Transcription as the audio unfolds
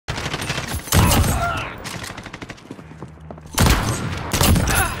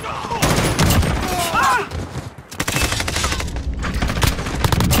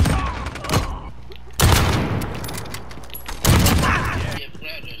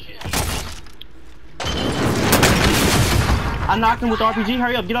I knocked him with the RPG.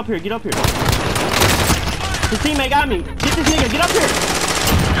 Hurry up, get up here, get up here. His teammate got me. Get this nigga, get up here.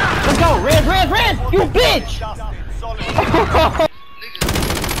 Let's go, Rez, you bitch!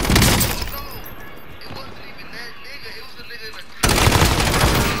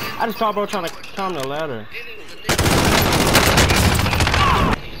 I just saw bro trying to climb the ladder.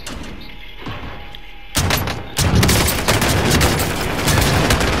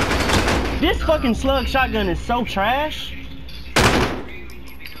 This fucking slug shotgun is so trash.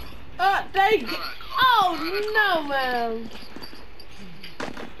 Oh no, man.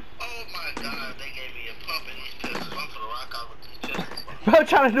 Oh my god, they gave me a pump in these pistols. I'm gonna rock out with these pistols. Bro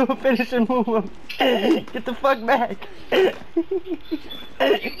trying to do a finishing move. Get the fuck back. You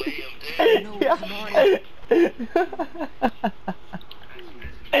lay him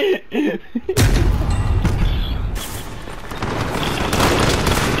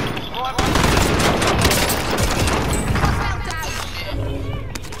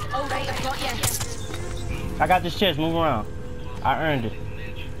I got this chest, move around. I earned it.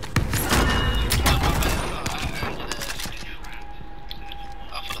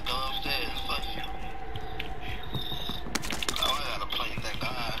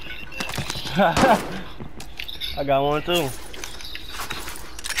 I got one too.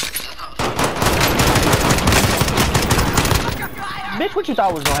 Bitch, what you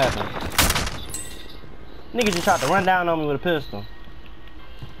thought was gonna happen? Nigga just tried to run down on me with a pistol.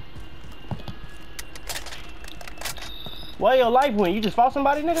 Where your life went? You just fought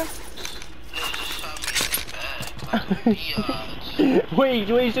somebody, nigga? Where you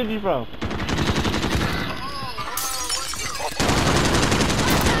shoot you from?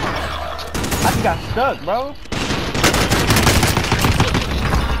 I just got stuck, bro.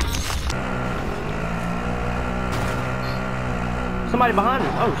 Somebody behind me.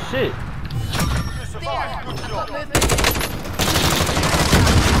 Oh shit.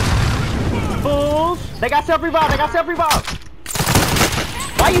 Fools! They got self-revive,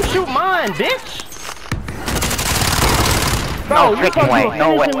 Why you shoot mine, bitch? Bro, you supposed to do a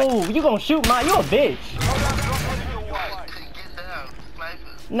finishing move. You gonna shoot mine, you a bitch.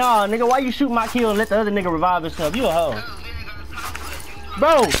 Nah, nigga, why you shoot my kill and let the other nigga revive himself? You a hoe.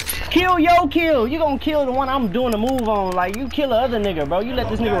 Bro, kill your kill. You gonna kill the one I'm doing the move on. Like, you kill the other nigga, bro. You let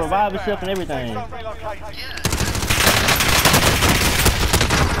this nigga revive himself and everything.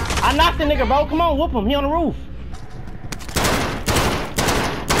 I knocked the nigga, bro. Come on, whoop him. He on the roof.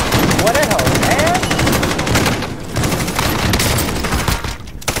 What that hoe,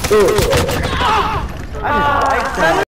 man?